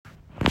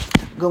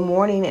Good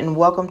morning and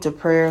welcome to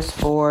Prayers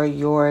for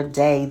Your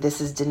Day. This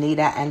is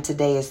Danita and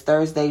today is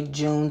Thursday,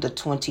 June the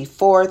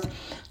 24th,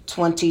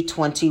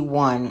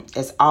 2021.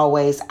 As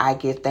always, I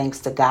give thanks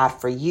to God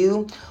for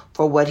you,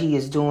 for what He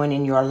is doing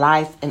in your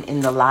life and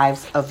in the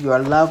lives of your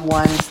loved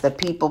ones, the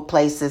people,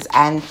 places,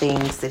 and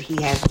things that He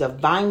has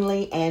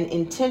divinely and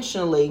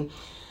intentionally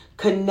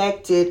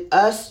connected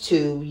us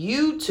to,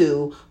 you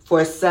to,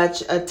 for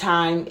such a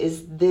time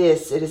as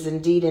this. It is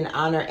indeed an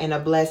honor and a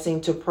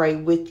blessing to pray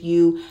with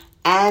you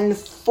and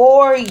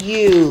for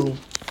you.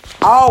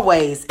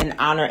 Always an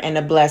honor and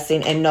a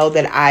blessing, and know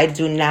that I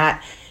do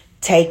not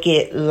take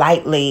it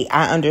lightly.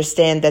 I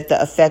understand that the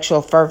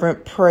effectual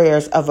fervent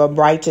prayers of a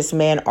righteous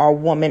man or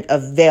woman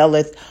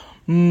availeth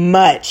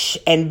much.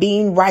 And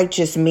being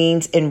righteous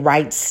means in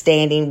right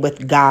standing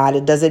with God.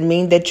 It doesn't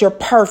mean that you're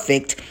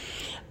perfect.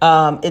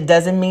 It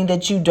doesn't mean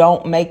that you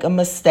don't make a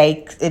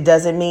mistake. It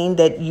doesn't mean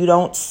that you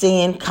don't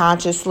sin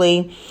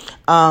consciously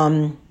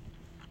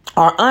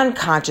or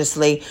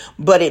unconsciously,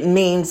 but it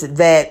means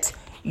that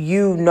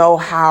you know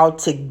how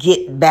to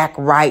get back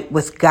right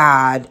with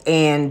God,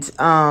 and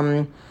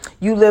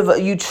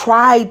you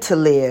try to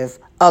live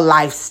a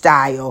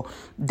lifestyle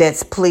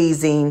that's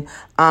pleasing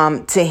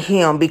to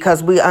Him,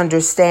 because we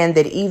understand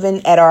that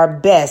even at our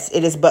best,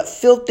 it is but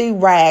filthy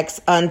rags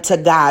unto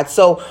God.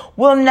 So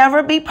we'll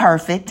never be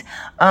perfect.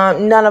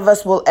 None of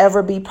us will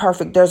ever be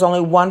perfect. There's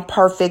only one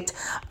perfect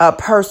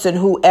person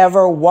who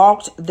ever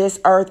walked this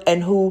earth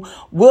and who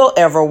will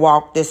ever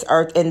walk this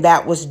earth, and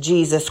that was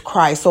Jesus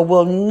Christ. So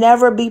we'll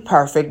never be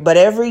perfect, but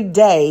every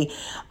day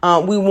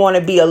we want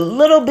to be a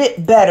little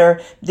bit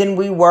better than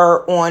we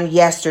were on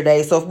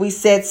yesterday. So if we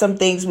said some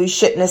things we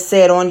shouldn't have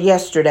said on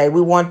yesterday,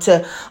 we want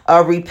to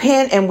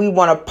repent, and we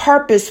want to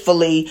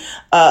purposefully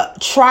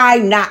try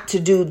not to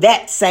do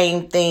that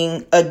same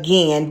thing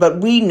again. But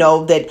we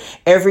know that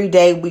every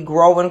day we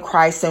grow in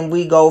Christ and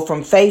we go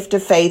from faith to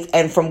faith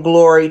and from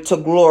glory to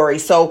glory.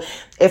 So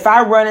if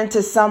I run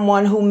into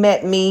someone who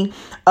met me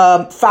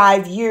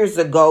 5 years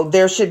ago,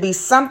 there should be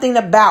something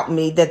about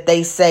me that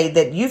they say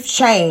that you've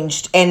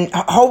changed, and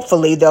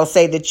hopefully they'll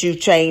say that you've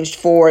changed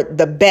for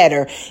the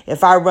better.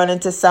 If I run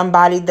into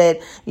somebody that,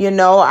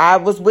 I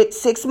was with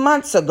 6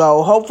 months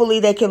ago, hopefully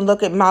they can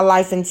look at my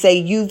life and say,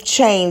 you've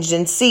changed,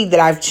 and see that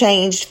I've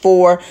changed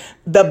for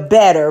the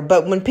better.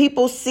 But when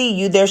people see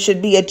you, there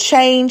should be a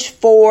change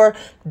for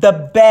the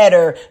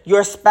better.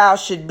 Your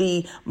spouse should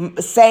be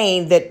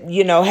saying that,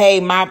 hey,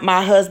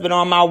 my husband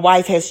or my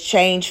wife has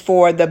changed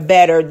for the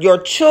better. Your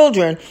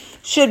children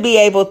should be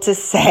able to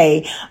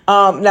say,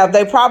 now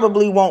they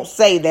probably won't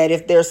say that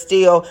if they're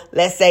still,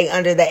 let's say,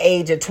 under the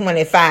age of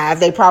 25,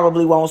 they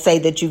probably won't say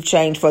that you've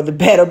changed for the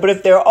better. But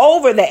if they're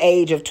over the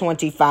age of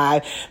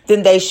 25,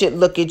 then they should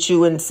look at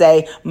you and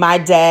say, my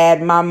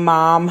dad, my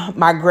mom,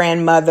 my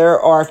grandmother,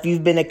 or if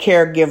you've been a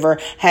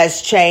caregiver,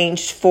 has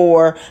changed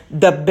for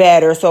the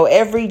better. So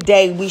every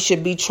day we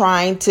should be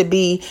trying to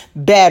be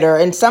better.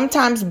 And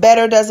sometimes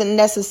better doesn't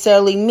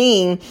necessarily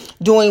mean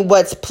doing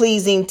what's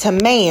pleasing to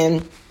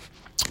man,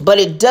 but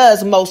it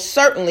does most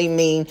certainly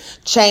mean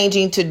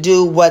changing to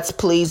do what's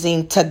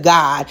pleasing to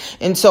God.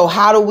 And so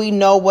how do we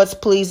know what's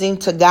pleasing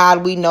to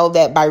God? We know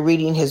that by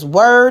reading His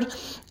word,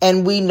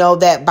 and we know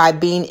that by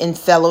being in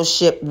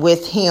fellowship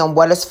with Him.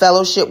 What does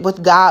fellowship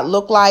with God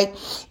look like?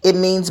 It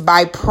means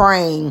by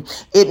praying.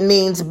 It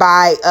means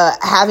by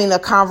having a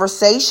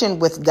conversation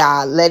with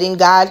God, letting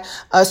God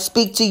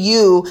speak to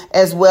you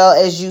as well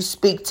as you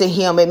speak to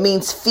Him. It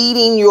means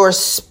feeding your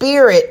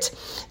spirit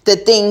the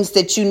things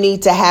that you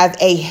need to have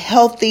a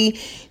healthy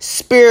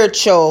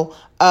spiritual,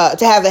 to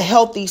have a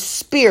healthy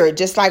spirit,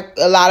 just like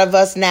a lot of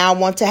us now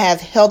want to have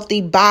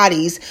healthy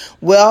bodies.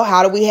 Well,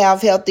 how do we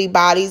have healthy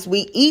bodies?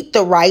 We eat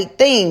the right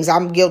things.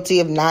 I'm guilty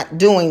of not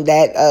doing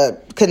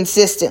that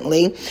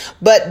consistently,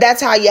 but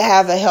that's how you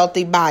have a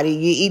healthy body.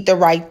 You eat the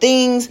right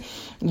things.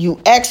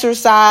 You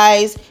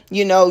exercise,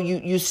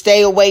 you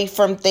stay away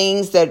from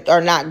things that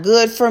are not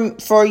good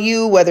for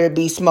you, whether it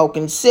be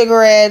smoking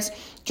cigarettes,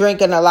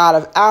 drinking a lot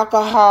of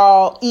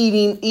alcohol,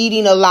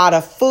 eating a lot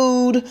of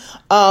food,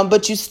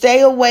 but you stay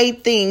away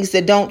things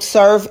that don't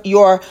serve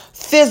your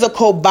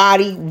physical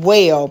body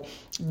well.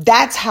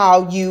 That's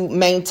how you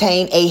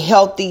maintain a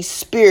healthy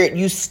spirit.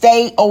 You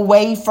stay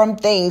away from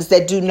things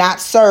that do not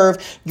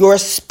serve your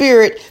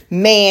spirit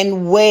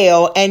man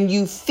well, and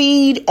you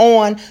feed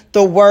on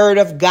the word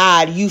of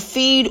God. You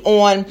feed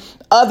on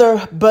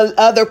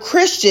other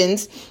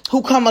Christians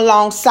who come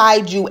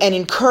alongside you and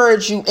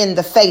encourage you in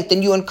the faith,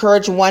 and you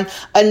encourage one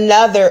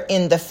another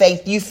in the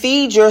faith. You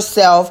feed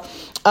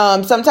yourself.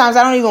 Sometimes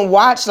I don't even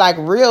watch like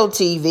real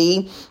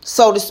TV,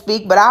 so to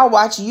speak, but I'll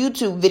watch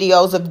YouTube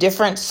videos of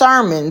different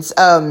sermons.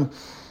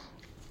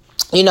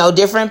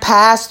 Different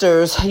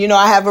pastors.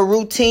 I have a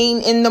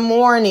routine in the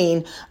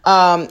morning.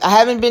 I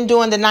haven't been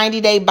doing the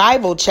 90-day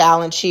Bible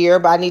challenge here,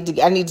 but I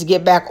need to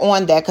get back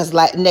on that because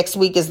next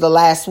week is the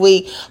last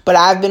week. But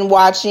I've been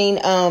watching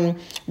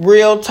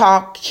Real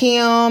Talk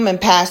Kim and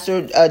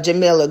Pastor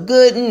Jamila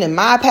Gooden, and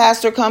my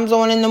pastor comes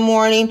on in the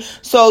morning.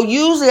 So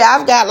usually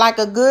I've got like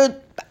a good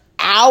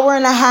hour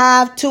and a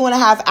half,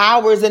 2.5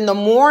 hours in the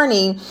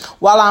morning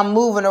while I'm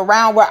moving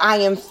around, where I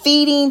am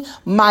feeding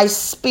my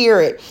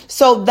spirit.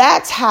 So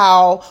that's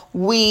how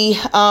we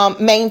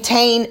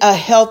maintain a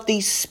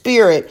healthy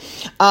spirit.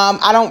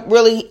 I don't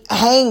really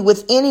hang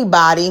with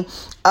anybody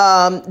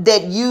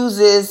that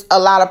uses a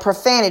lot of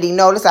profanity.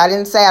 Notice I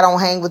didn't say I don't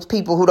hang with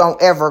people who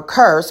don't ever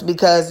curse,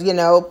 because,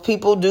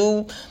 people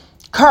do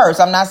curse.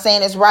 I'm not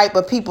saying it's right,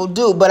 but people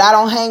do. But I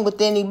don't hang with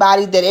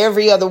anybody that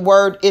every other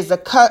word is a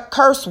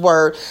curse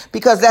word,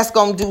 because that's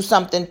going to do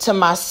something to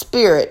my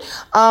spirit.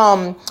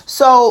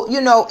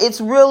 So,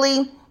 it's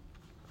really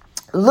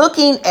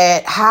looking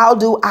at how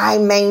do I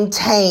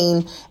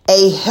maintain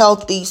a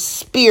healthy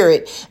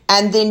spirit,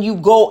 and then you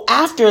go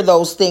after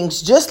those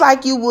things just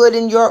like you would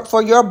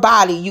for your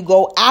body. You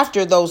go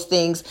after those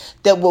things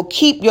that will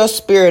keep your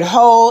spirit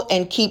whole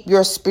and keep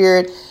your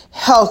spirit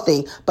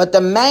healthy. But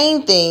the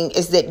main thing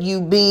is that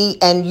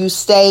you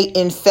stay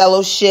in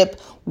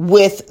fellowship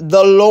with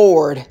the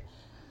Lord.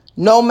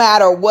 No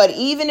matter what,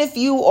 even if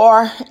you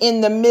are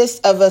in the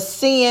midst of a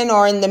sin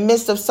or in the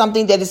midst of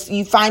something that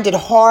you find it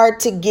hard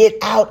to get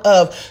out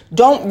of,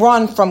 don't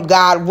run from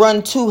God,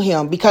 run to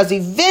him, because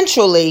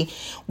eventually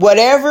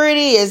whatever it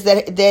is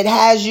that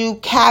has you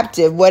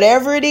captive,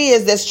 whatever it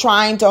is that's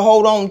trying to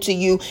hold on to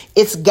you,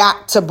 it's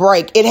got to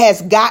break. It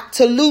has got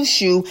to loose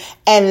you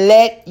and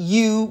let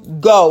you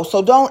go.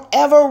 So don't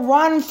ever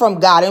run from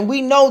God. And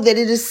we know that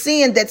it is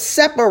sin that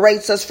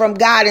separates us from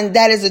God, and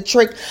that is a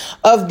trick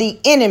of the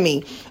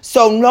enemy.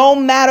 So no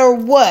matter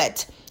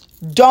what,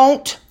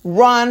 don't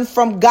run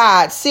from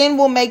God. Sin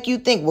will make you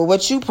think, well,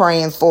 what you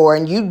praying for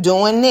and you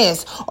doing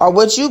this, or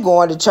what you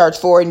going to church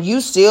for and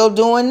you still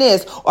doing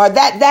this, or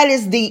that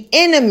is the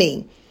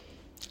enemy.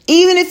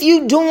 Even if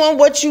you doing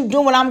what you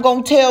doing, I'm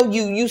going to tell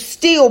you, you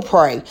still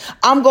pray.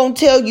 I'm going to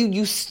tell you,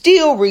 you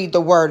still read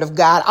the word of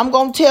God. I'm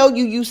going to tell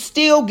you, you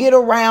still get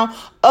around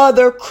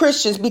other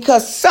Christians,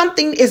 because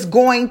something is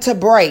going to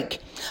break.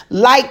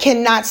 Light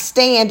cannot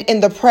stand in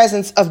the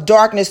presence of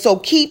darkness. So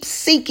keep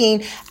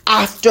seeking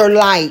after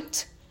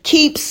light.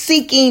 Keep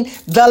seeking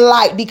the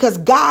light, because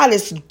God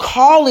is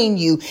calling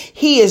you.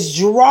 He is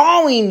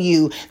drawing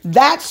you.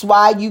 That's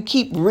why you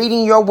keep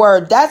reading your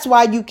word. That's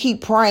why you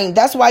keep praying.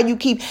 That's why you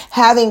keep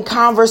having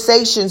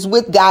conversations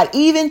with God,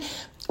 even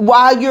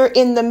while you're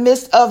in the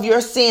midst of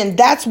your sin.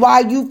 That's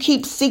why you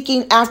keep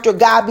seeking after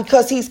God,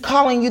 because he's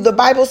calling you. The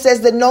Bible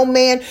says that no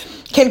man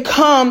can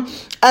come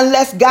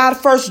unless God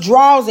first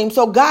draws him.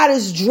 So God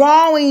is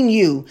drawing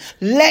you.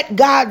 Let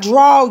God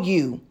draw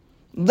you.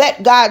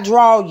 Let God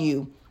draw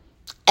you.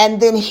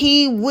 And then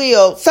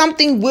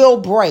something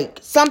will break.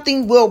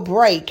 Something will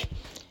break.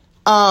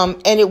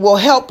 And it will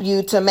help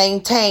you to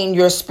maintain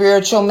your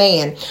spiritual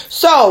man.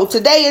 So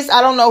today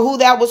I don't know who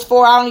that was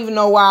for. I don't even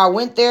know why I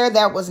went there.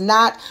 That was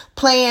not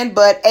planned,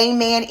 but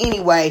amen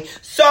anyway.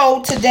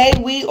 So today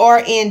we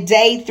are in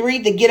day 3,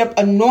 the Get Up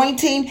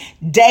Anointing,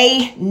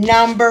 day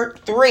number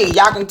 3.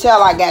 Y'all can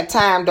tell I got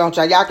time, don't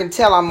y'all? Y'all can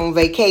tell I'm on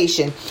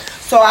vacation.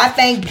 So I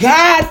thank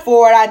God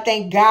for it. I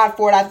thank God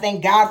for it. I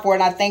thank God for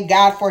it. I thank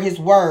God for his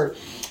word.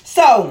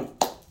 So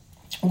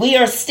we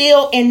are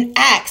still in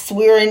Acts.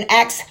 We're in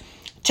Acts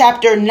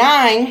chapter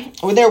 9,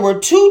 where there were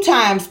 2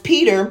 times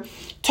Peter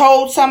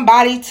told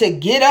somebody to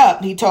get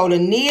up. He told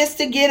Aeneas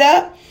to get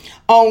up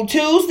on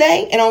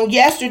Tuesday, and on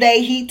yesterday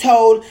he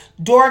told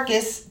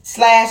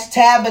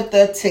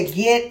Dorcas/Tabitha to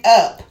get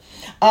up.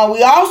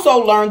 We also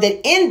learned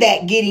that in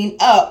that getting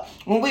up,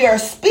 when we are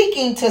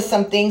speaking to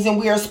some things and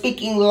we are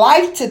speaking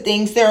life to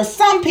things, there are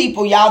some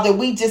people, y'all, that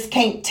we just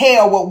can't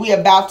tell what we're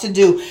about to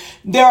do.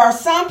 There are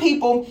some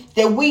people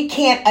that we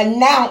can't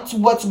announce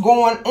what's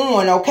going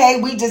on,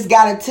 okay? We just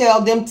got to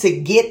tell them to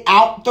get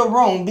out the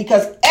room,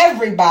 because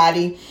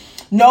everybody,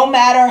 no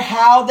matter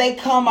how they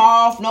come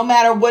off, no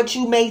matter what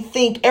you may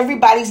think,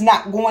 everybody's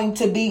not going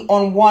to be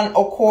on one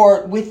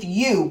accord with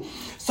you.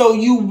 So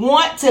you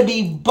want to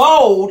be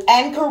bold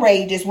and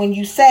courageous when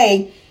you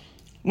send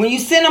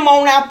them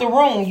on out the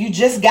room. You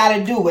just got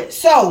to do it.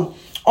 So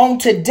on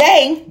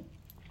today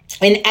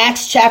in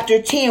Acts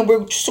chapter 10,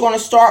 we're just going to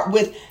start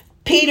with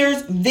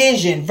Peter's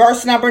vision,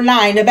 verse number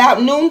 9.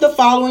 About noon the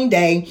following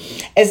day,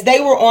 as they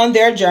were on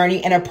their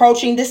journey and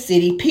approaching the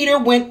city, Peter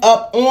went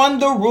up on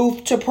the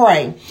roof to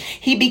pray.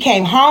 He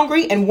became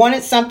hungry and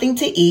wanted something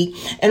to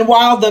eat, and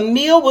while the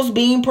meal was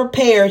being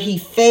prepared, he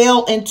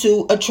fell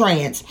into a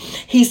trance.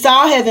 He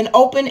saw heaven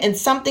open and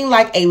something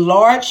like a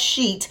large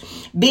sheet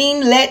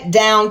being let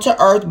down to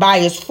earth by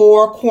its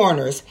 4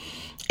 corners.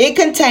 It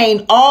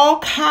contained all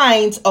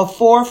kinds of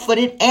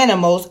 4-footed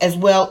animals, as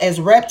well as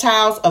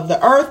reptiles of the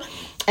earth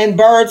and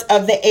birds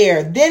of the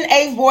air. Then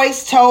a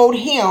voice told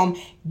him,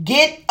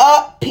 "Get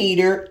up,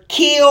 Peter,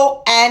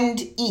 kill and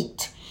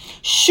eat."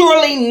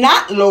 "Surely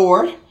not,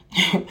 Lord,"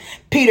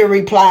 Peter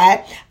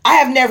replied. "I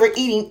have never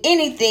eaten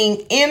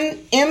anything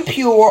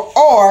impure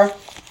or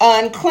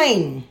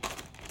unclean."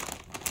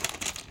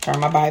 Turn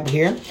my Bible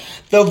here.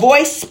 The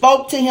voice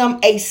spoke to him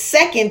a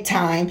second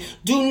time.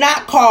 "Do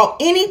not call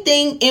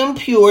anything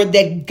impure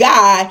that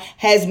God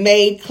has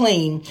made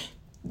clean."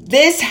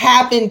 This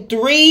happened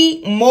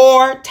 3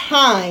 more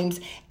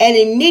times, and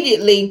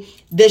immediately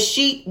the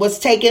sheet was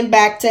taken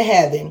back to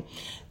heaven.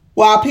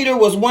 While Peter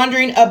was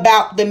wondering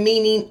about the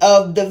meaning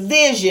of the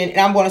vision, and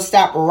I'm going to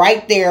stop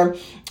right there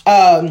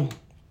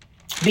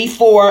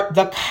before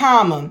the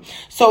comma.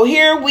 So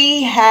here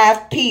we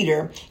have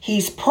Peter.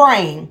 He's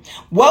praying.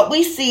 What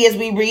we see as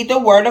we read the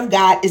word of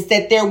God is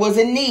that there was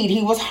a need.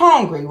 He was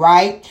hungry,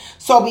 right?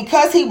 So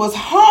because he was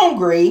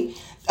hungry,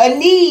 a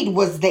need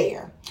was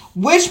there,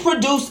 which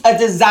produced a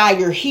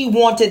desire. He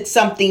wanted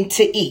something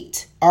to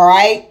eat. All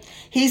right.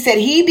 He said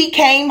he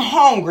became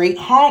hungry.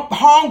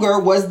 Hunger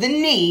was the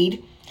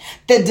need.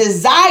 The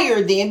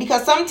desire then,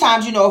 because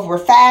sometimes, if we're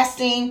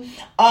fasting,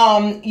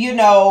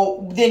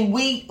 then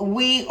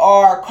we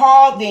are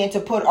called then to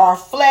put our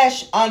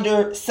flesh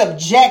under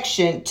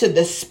subjection to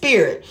the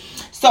spirit.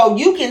 So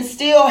you can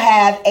still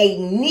have a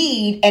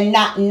need and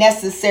not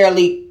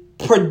necessarily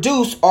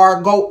produce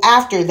or go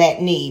after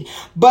that need.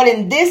 But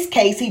in this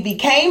case, he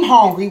became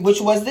hungry, which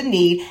was the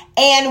need,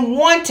 and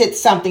wanted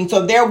something.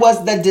 So there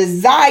was the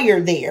desire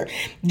there.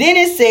 Then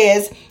it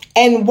says,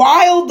 and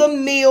while the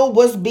meal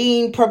was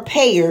being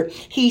prepared,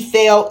 he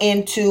fell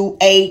into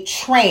a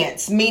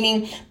trance,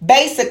 meaning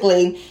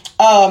basically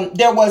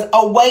there was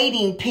a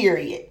waiting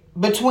period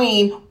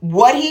between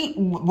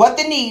what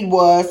the need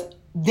was,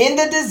 then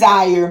the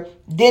desire,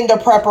 then the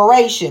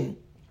preparation.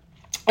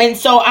 And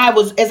so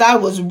as I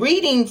was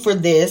reading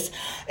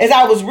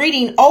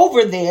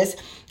over this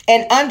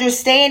and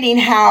understanding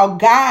how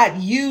God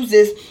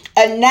uses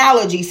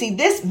analogy. See,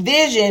 this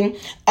vision,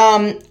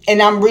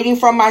 and I'm reading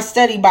from my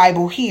study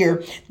Bible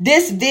here.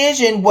 This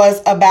vision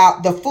was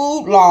about the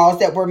food laws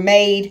that were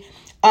made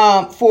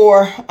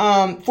for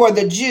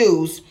the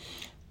Jews.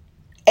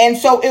 And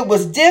so it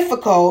was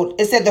difficult.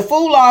 It said the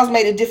food laws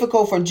made it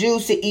difficult for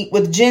Jews to eat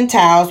with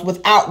Gentiles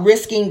without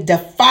risking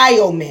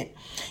defilement.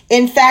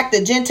 In fact,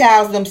 the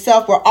Gentiles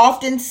themselves were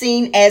often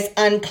seen as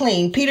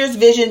unclean. Peter's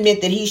vision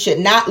meant that he should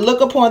not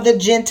look upon the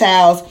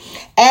Gentiles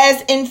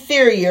as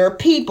inferior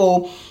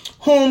people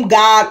whom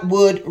God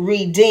would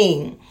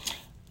redeem,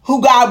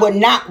 who God would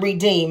not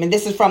redeem. And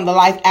this is from the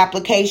Life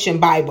Application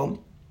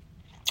Bible.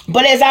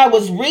 But as I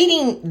was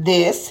reading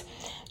this,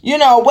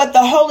 what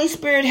the Holy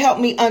Spirit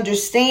helped me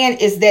understand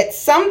is that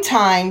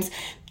sometimes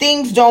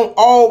things don't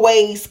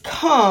always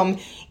come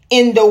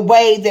in the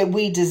way that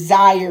we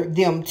desire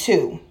them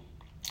to.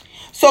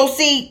 So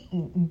see,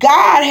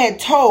 God had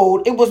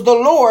told, it was the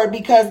Lord,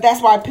 because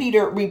that's why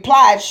Peter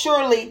replied,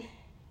 surely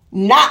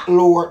not,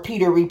 Lord,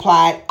 Peter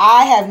replied,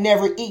 I have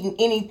never eaten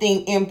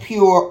anything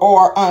impure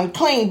or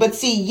unclean. But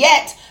see,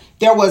 yet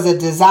there was a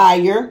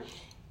desire.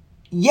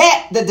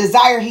 Yet the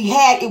desire he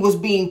had, it was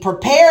being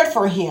prepared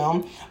for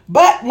him.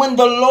 But when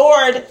the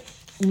Lord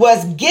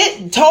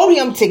told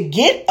him to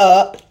get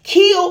up,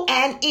 kill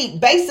and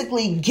eat,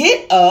 basically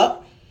get up.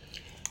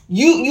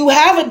 You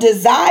have a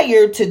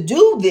desire to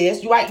do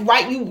this,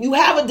 right? You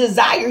have a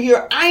desire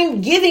here.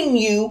 I'm giving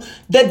you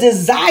the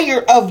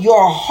desire of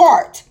your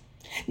heart.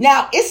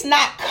 Now, it's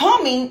not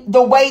coming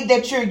the way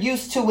that you're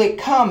used to it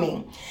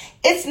coming.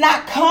 It's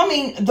not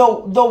coming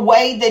the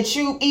way that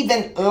you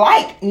even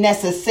like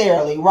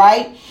necessarily,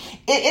 right?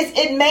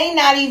 It may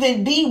not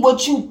even be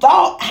what you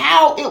thought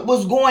how it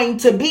was going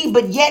to be,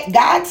 but yet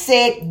God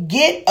said,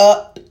 get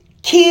up,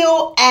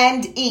 kill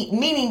and eat,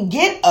 meaning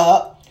get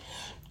up.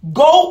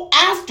 Go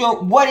after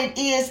what it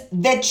is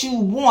that you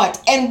want.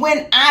 And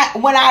when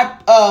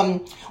I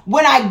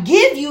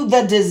give you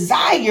the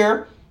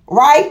desire,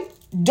 right?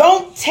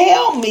 Don't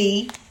tell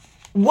me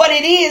what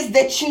it is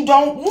that you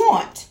don't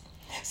want.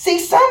 See,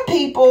 some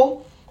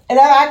people, and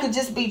I could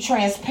just be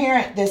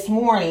transparent this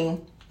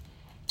morning.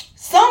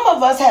 Some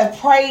of us have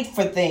prayed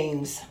for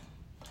things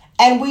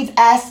and we've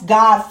asked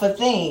God for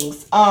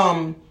things.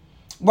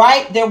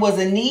 Right? There was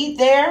a need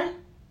there.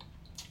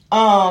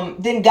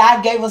 Then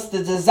God gave us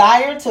the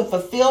desire to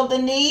fulfill the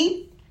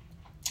need.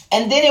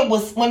 And then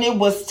when it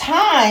was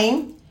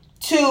time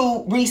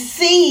to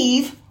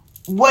receive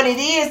what it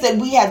is that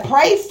we had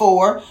prayed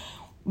for,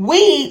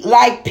 we,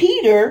 like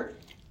Peter,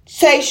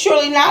 say,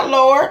 surely not,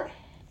 Lord.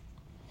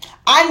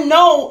 I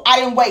know I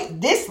didn't wait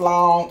this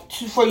long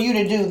for you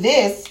to do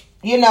this.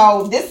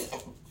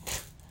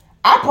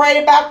 I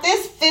prayed about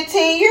this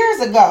 15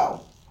 years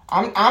ago.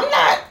 I'm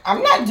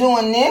not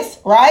doing this,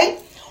 right?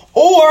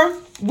 Or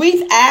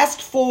we've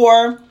asked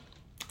for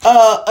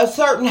a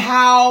certain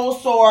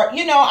house, or,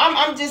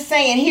 I'm just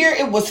saying here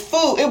it was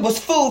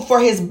food for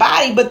his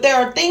body. But there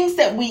are things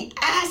that we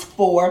ask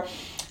for,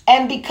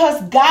 and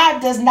because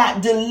God does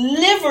not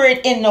deliver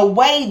it in the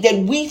way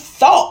that we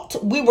thought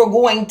we were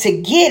going to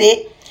get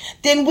it,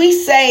 then we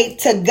say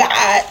to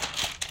God,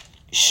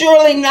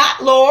 surely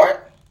not, Lord.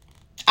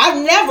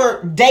 I've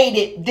never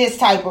dated this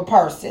type of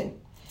person.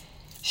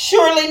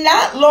 Surely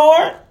not,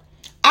 Lord.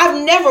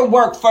 I've never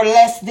worked for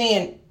less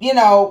than,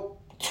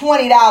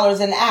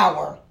 $20 an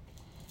hour.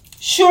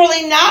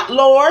 Surely not,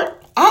 Lord.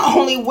 I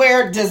only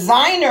wear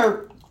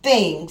designer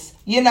things,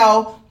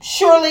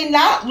 Surely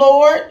not,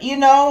 Lord.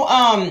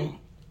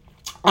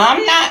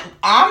 I'm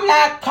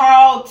not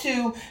called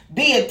to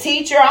be a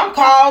teacher. I'm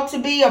called to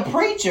be a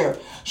preacher.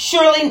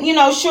 Surely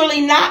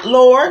not,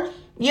 Lord.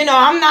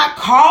 I'm not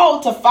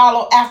called to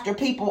follow after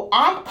people.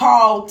 I'm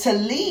called to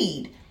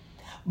lead.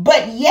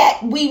 But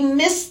yet we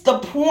miss the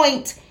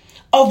point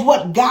of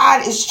what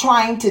God is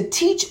trying to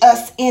teach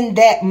us in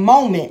that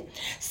moment.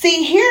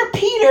 See, here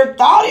Peter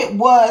thought it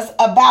was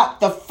about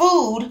the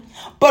food,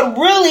 but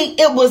really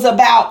it was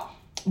about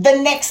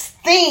the next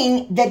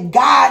thing that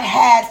God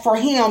had for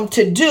him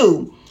to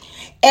do.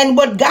 And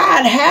what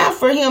God had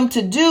for him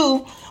to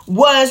do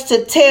was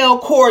to tell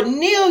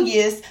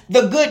Cornelius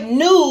the good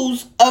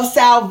news of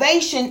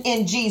salvation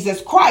in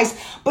Jesus Christ.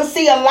 But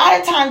see, a lot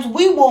of times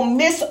we will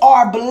miss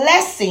our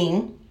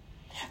blessing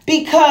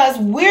because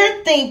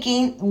we're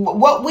thinking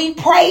what we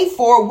pray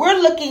for, we're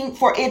looking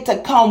for it to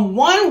come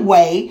one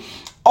way,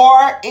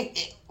 or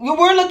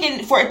we're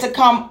looking for it to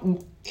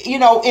come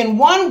in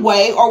one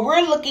way, or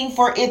we're looking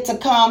for it to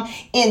come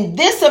in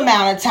this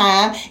amount of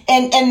time.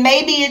 And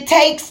maybe it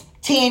takes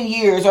 10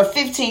 years or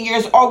 15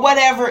 years or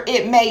whatever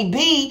it may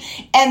be.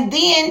 And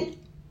then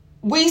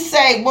we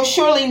say, well,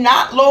 surely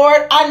not,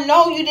 Lord. I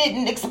know you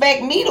didn't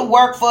expect me to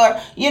work for,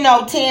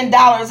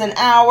 $10 an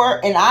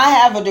hour and I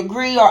have a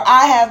degree or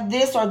I have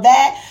this or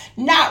that,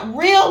 not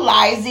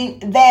realizing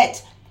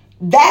that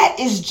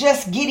is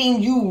just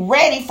getting you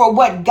ready for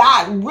what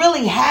God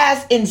really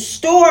has in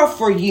store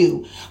for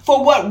you,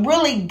 for what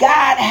really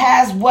God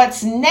has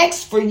what's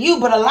next for you.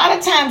 But a lot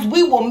of times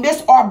we will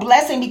miss our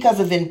blessing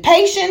because of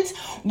impatience.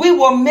 We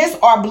will miss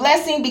our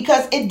blessing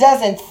because it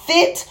doesn't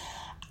fit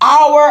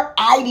our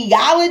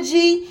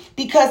ideology,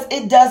 because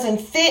it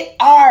doesn't fit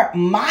our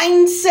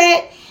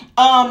mindset,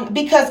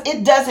 because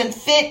it doesn't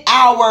fit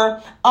our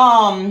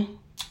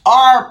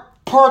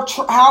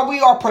how we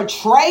are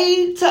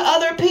portrayed to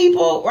other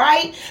people,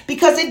 right?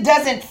 Because it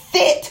doesn't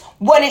fit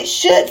what it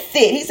should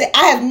fit. He said,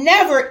 I have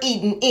never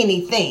eaten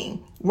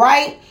anything,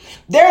 right?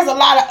 There's a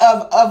lot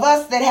of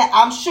us that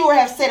I'm sure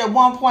have said at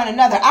one point or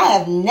another, I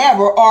have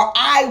never, or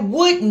I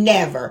would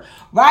never,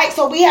 right?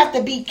 So we have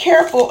to be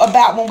careful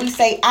about when we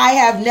say I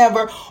have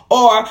never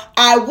or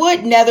I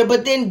would never.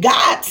 But then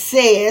God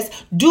says,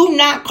 do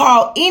not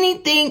call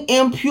anything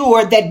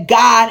impure that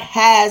God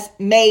has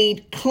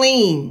made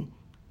clean.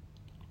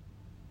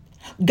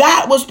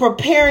 God was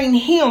preparing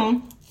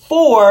him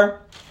for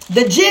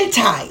the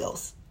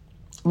Gentiles,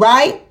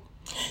 right?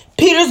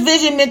 Peter's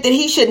vision meant that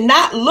he should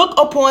not look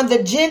upon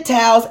the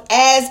Gentiles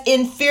as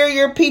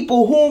inferior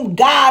people whom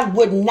God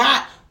would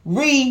not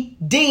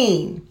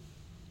redeem.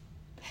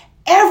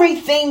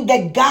 Everything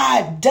that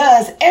God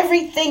does,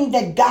 everything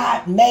that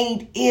God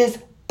made is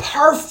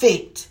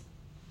perfect.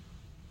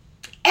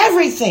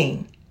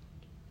 Everything.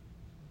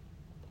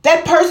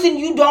 That person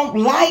you don't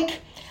like,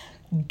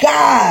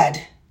 God.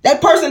 That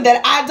person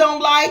that I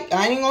don't like,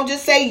 I ain't gonna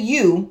just say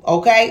you,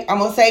 okay? I'm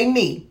gonna say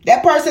me.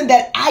 That person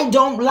that I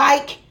don't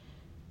like,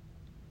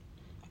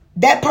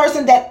 that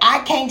person that I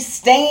can't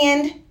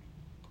stand,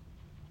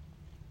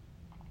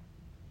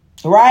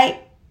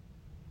 right?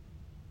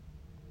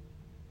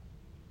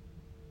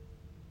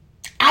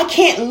 I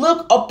can't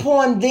look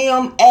upon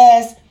them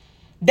as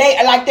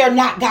they're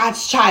not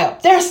God's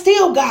child. They're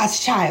still God's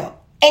child.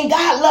 And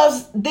God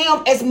loves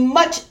them as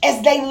much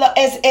as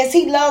as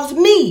he loves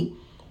me.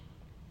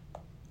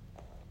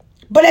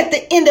 But at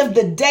the end of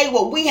the day,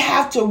 what we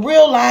have to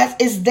realize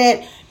is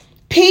that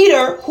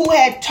Peter, who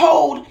had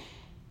told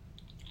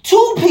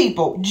two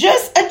people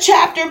just a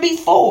chapter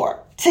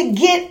before to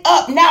get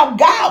up, now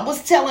God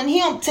was telling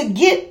him to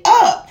get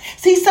up.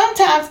 See,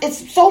 sometimes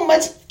it's so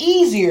much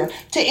easier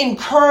to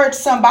encourage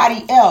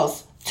somebody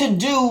else to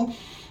do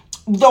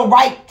the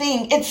right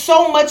thing. It's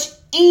so much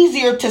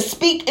easier to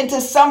speak into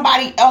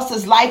somebody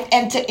else's life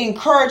and to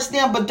encourage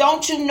them. But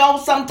don't you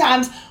know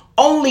sometimes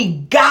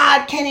only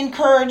God can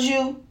encourage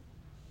you?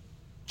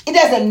 It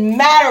doesn't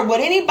matter what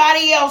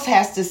anybody else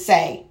has to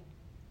say.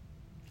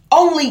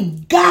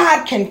 Only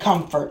God can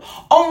comfort.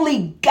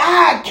 Only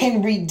God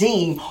can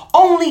redeem.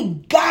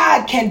 Only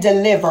God can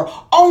deliver.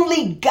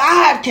 Only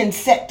God can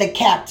set the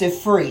captive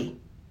free.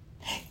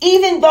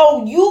 Even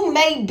though you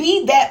may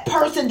be that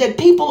person that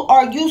people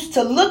are used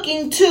to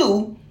looking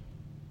to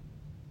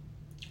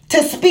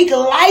speak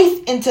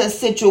life into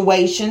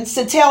situations,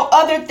 to tell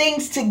other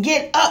things to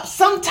get up.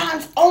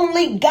 Sometimes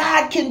only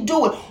God can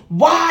do it.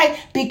 Why?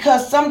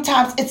 Because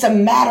sometimes it's a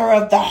matter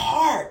of the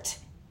heart.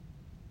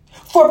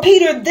 For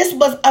Peter, this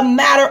was a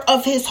matter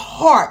of his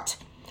heart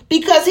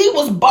because he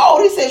was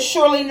bold. He said,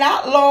 surely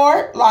not,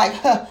 Lord. Like,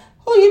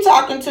 who are you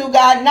talking to,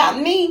 God? Not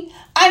me.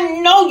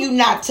 I know you're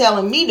not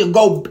telling me to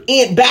go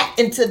back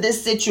into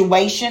this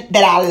situation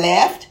that I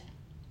left.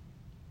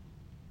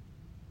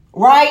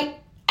 Right?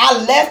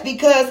 I left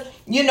because,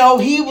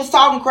 he was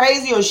talking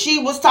crazy or she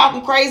was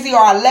talking crazy, or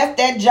I left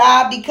that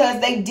job because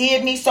they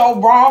did me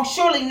so wrong.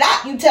 Surely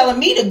not you telling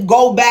me to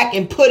go back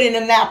and put in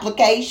an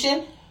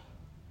application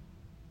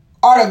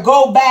or to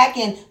go back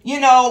and,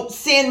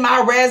 send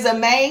my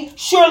resume.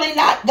 Surely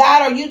not,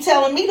 God, are you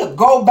telling me to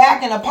go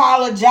back and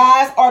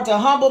apologize or to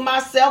humble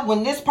myself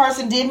when this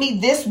person did me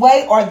this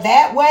way or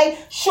that way?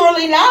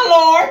 Surely not,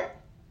 Lord.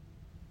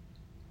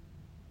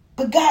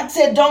 But God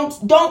said,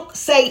 don't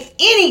say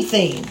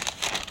anything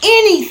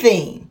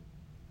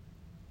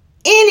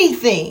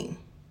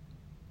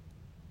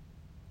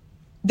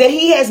that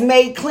he has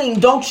made clean.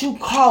 Don't you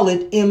call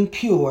it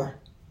impure.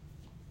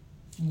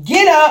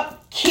 Get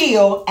up,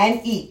 kill,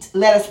 and eat.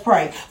 Let us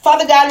pray.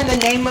 Father God, in the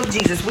name of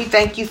Jesus, we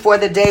thank you for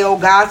the day, oh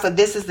God, for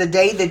this is the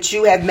day that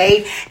you have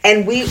made,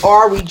 and we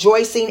are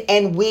rejoicing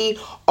and we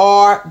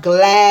are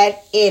glad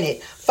in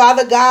it.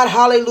 Father God,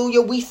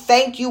 hallelujah, we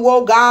thank you,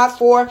 oh God,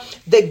 for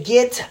the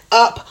get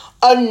up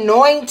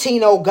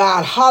anointing, oh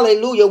God,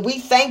 hallelujah. We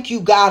thank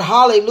you, God,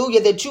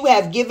 hallelujah, that you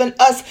have given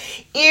us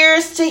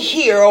ears to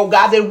hear, oh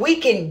God, that we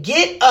can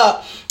get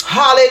up,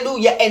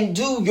 hallelujah, and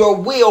do your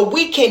will.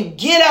 We can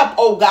get up,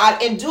 oh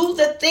God, and do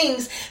the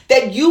things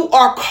that you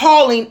are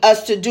calling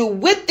us to do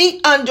with the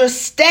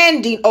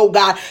understanding, oh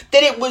God,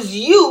 that it was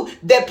you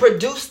that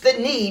produced the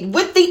need,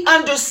 with the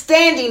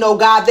understanding, oh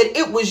God, that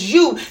it was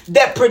you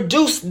that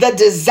produced the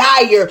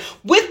desire,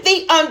 with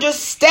the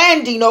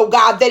understanding, oh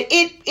God, that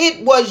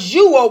it was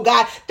you, oh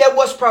God, that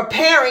was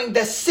preparing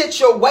the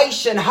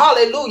situation.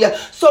 Hallelujah.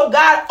 So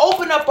God,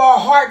 open up our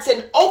hearts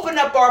and open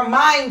up our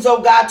minds,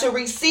 oh God, to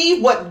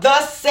receive what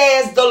thus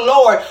says the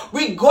Lord,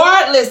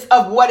 regardless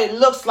of what it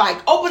looks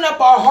like. Open up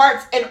our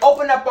hearts and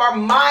open up our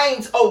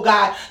minds, oh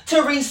God,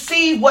 to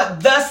receive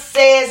what thus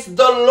says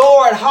the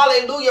Lord.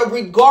 Hallelujah.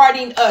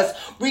 Regarding us,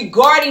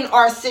 regarding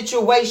our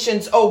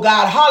situations, oh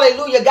God.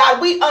 Hallelujah.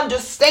 God, we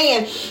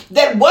understand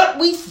that what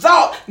we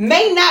thought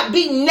may not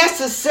be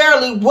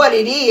necessarily what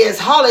it is.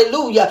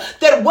 Hallelujah.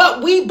 That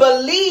what we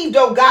believed,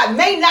 oh God,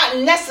 may not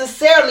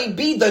necessarily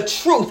be the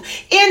truth.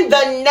 In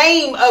the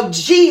name of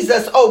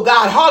Jesus, oh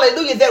God.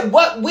 Hallelujah. That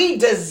what we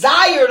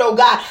desired, oh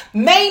God,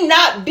 may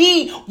not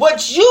be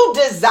what you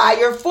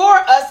desire for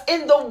us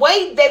in the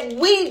way that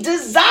we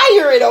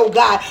desire it, oh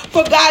God.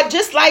 For God,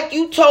 just like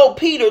you told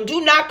Peter,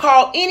 do not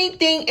call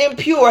anything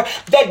impure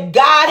that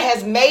God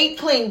has made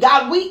clean.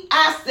 God, we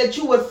ask that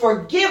you would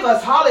forgive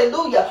us,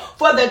 hallelujah,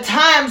 for the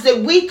times that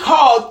we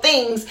call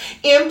things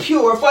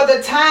impure, for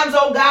the times,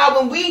 oh God,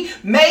 when we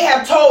may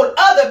have told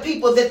other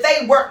people that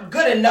they weren't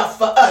good enough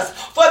for us,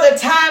 for the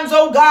times,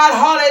 oh God,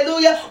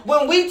 hallelujah,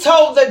 when we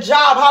told the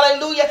job,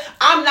 hallelujah,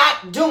 I'm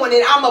not doing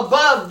it, I'm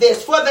above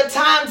this, for the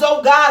times,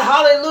 oh God,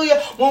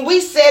 hallelujah, when we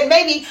said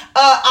maybe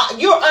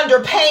you're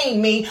underpaying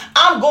me,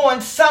 I'm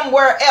going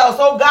somewhere else,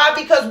 oh God,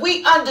 because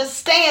we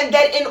understand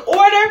that in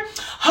order,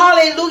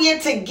 hallelujah,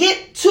 to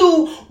get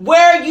to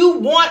where you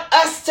want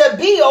us to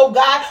be, oh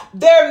God,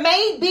 there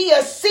may be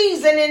a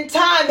season in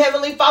time,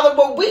 Heavenly Father,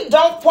 where we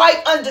don't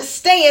quite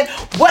understand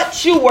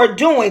what you are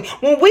doing,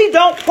 when we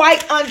don't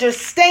quite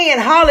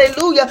understand,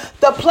 hallelujah,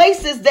 the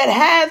places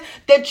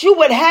that you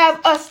would have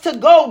us to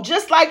go,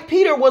 just like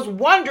Peter was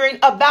wondering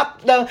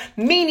about the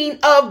meaning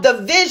of the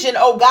vision,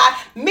 oh God.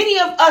 Many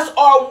of us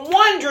are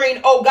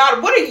wondering, oh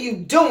God, what are you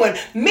doing?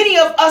 Many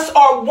of us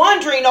are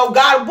wondering, oh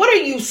God, what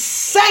are you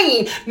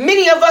saying?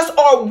 Many of us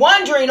are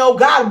wondering, oh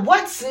God,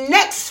 what's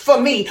next for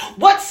me?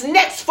 What's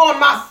next for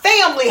my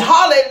family?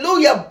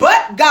 Hallelujah.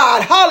 But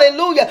God,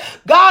 hallelujah.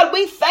 God,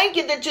 we thank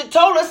you that you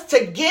told us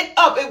to get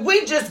up. If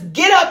we just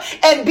get up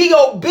and be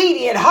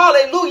obedient,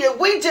 hallelujah.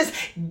 We just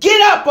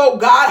get up, oh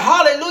God,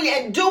 hallelujah,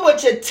 and do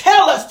what you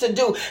tell us to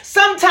do.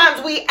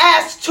 Sometimes we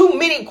ask too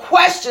many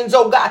questions,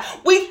 oh God.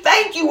 We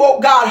thank you, oh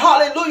God,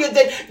 hallelujah,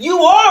 that you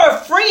are a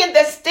friend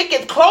that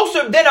sticketh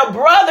closer than a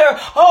brother,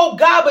 oh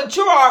God, but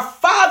you're our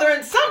Father,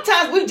 and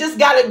sometimes we just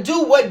got to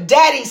do what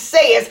Daddy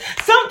says.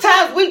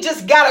 Sometimes we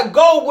just got to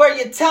go where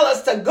you tell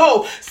us to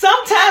go.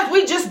 Sometimes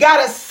we just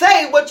got to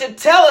say what you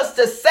tell us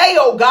to say,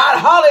 oh God,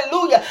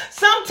 hallelujah.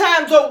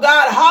 Sometimes, oh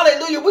God,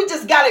 hallelujah, we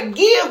just got to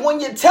give when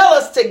you tell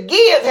us to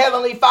give,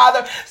 Heavenly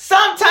Father.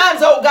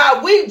 Sometimes, oh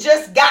God, we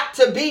just got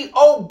to be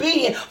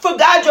obedient. For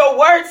God, your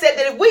word said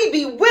that if we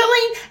be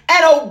willing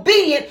and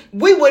obedient,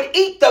 we would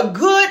eat the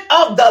good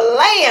of the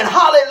land.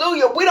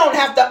 Hallelujah. We don't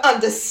have to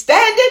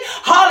understand it.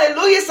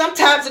 Hallelujah.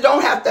 Sometimes it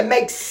don't have to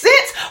make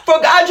sense.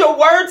 For God, your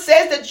word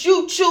says that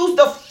you choose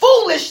the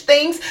foolish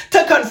things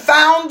to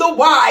confound the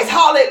wise.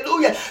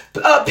 Hallelujah.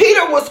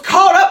 Peter was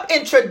caught up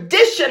in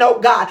tradition, oh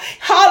God.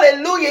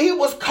 Hallelujah. He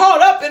was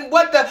caught up in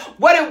what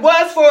it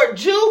was for a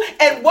Jew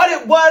and what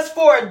it was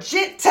for a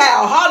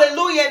Gentile.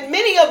 Hallelujah. And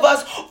many of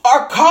us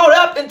are caught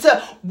up into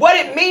what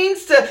it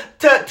means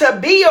to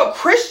be a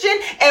Christian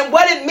and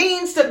what it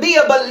means to be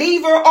a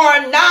believer or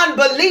a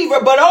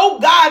non-believer. But oh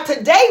God,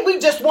 today we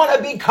just want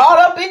to be caught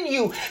up in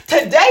you.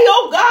 Today,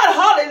 oh God,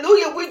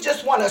 hallelujah, we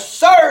just want to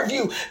serve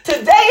you.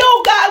 Today,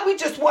 oh God, we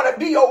just want to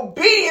be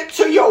obedient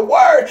to your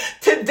word.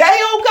 Today,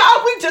 oh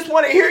God, we just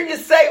want to hear you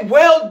say,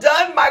 well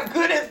done, my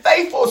good and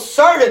faithful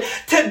servant.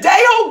 Today,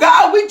 oh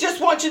God, we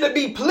just want you to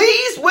be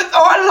pleased with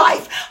our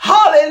life.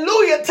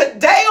 Hallelujah.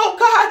 Today, oh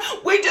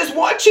God, we just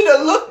want you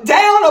to look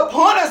down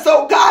upon us,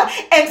 oh God,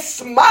 and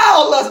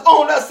smile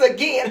on us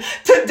again.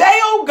 Today,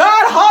 oh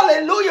God,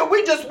 hallelujah,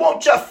 we just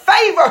want your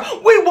favor.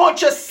 We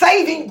want your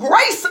saving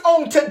grace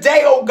on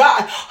today, oh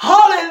God.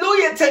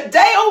 Hallelujah.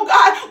 Today, oh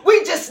God,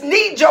 we just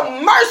need your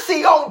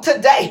mercy on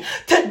today.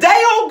 Today,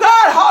 oh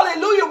God,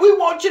 hallelujah, we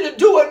want you to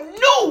do a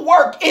new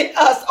work in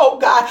us, oh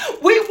God.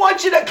 We want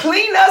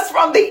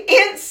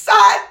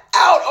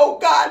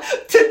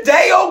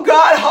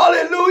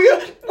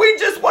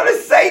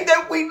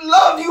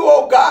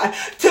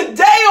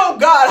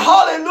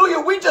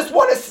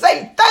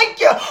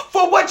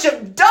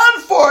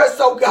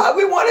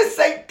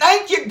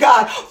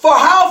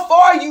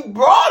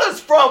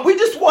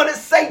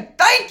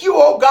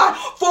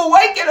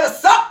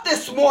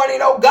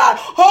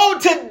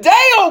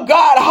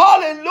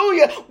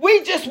Hallelujah.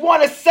 We just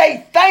want to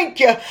say thank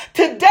you.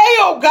 Today,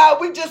 oh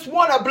God, we just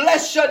want to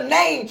bless your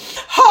name.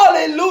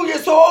 Hallelujah.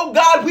 So, oh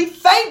God, we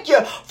thank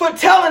you for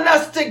telling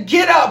us to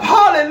get up.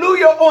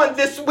 Hallelujah. On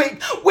this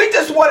week, we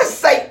just want to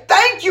say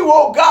thank you,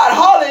 oh God.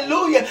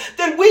 Hallelujah.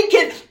 That we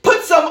can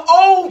put some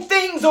old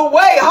things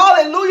away.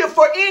 Hallelujah.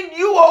 For in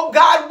you, oh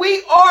God,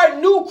 we are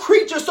new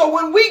creatures. So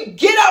when we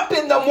get up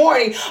in the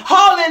morning,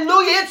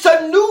 hallelujah, it's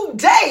a new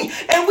day.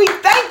 And we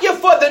thank you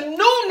for the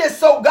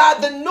newness, oh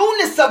God, the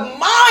newness of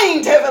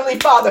mind, Heavenly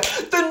Father,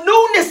 the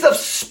newness of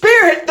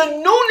spirit, the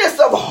newness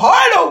of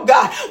heart, oh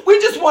God. We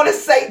just want to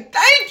say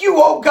thank you,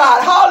 oh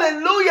God.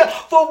 Hallelujah.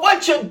 For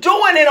what you're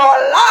doing in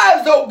our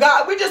lives, oh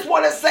God. We just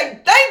want to say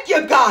thank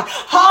you, God.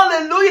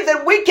 Hallelujah.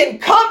 That we can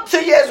come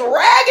to you as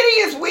raggedy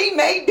as we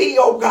may be,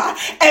 oh God.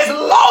 As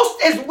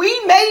lost as we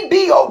may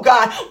be, oh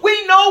God.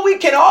 We know we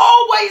can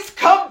always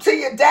come to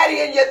you, Daddy,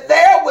 and you're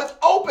there with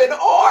open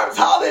arms.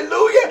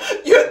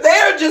 Hallelujah. You're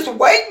there just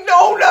waiting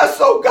on us,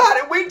 oh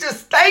God. And we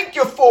just thank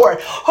you for it.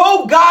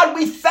 Oh God,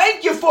 we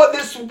thank you for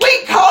this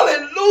week.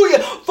 Hallelujah.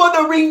 For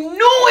the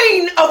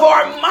renewing of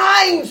our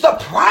minds, the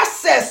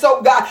process,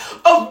 oh God,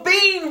 of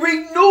being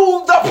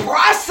renewed, the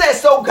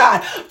process, oh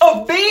God,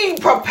 of being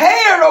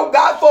prepared, oh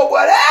God, for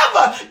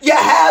whatever you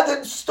have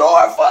in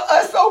store for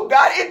us, oh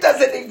God. It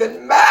doesn't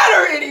even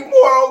matter anymore,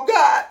 oh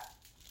God.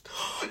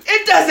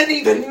 It doesn't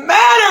even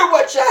matter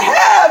what you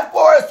have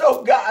for us,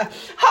 oh God.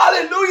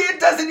 Hallelujah. It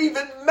doesn't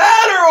even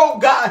matter, oh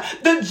God.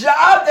 The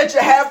job that you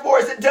have for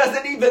us, it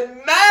doesn't even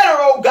matter,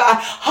 oh God.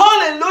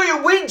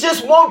 Hallelujah. We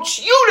just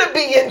want you to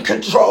be in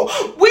control.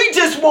 We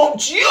just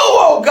want you,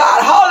 oh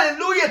God.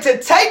 Hallelujah.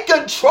 To take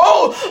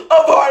control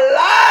of our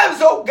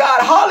lives, oh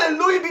God.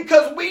 Hallelujah.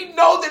 Because we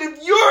know that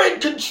if you're in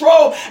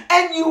control,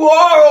 and you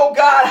are, oh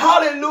God,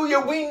 hallelujah,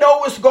 we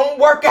know it's going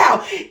to work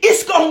out.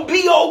 It's going to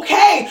be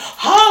okay.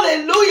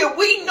 Hallelujah.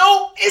 We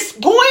know it's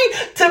going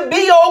to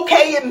be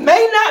okay. It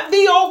may not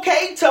be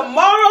okay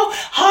tomorrow.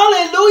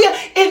 Hallelujah.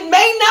 It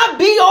may not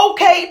be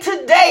okay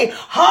today.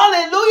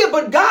 Hallelujah.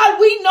 But God,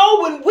 we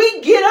know when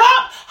we get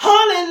up,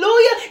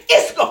 hallelujah,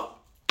 it's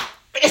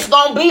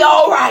going to be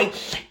all right.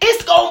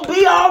 It's going to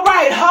be all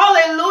right.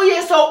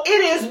 Hallelujah. So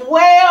it is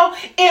well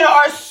in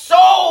our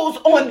souls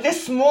on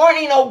this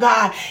morning, oh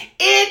God.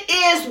 It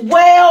is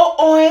well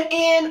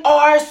in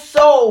our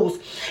souls.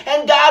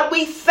 And God,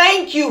 we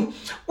thank you.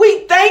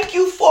 We thank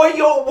you for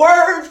your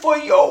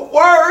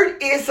word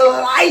is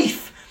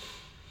life.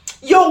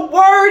 Your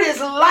word is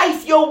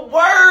life. Your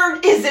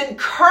word is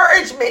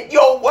encouragement.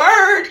 Your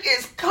word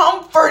is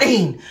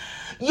comforting.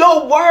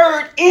 Your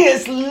word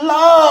is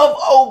love,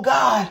 oh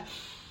God.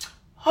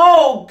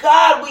 Oh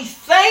God, we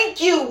thank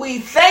you. We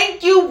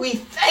thank you. We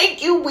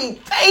thank you. We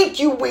thank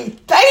you. We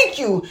thank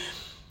you.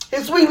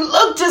 As we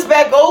look just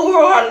back over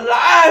our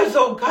lives,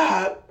 oh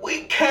God,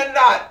 we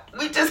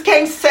just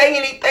can't say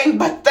anything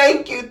but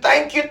thank you,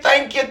 thank you,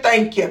 thank you,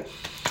 thank you.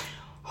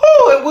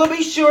 Oh, and we'll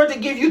be sure to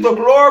give you the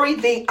glory,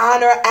 the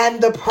honor,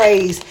 and the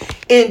praise.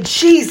 In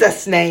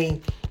Jesus'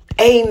 name,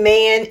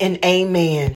 amen and amen.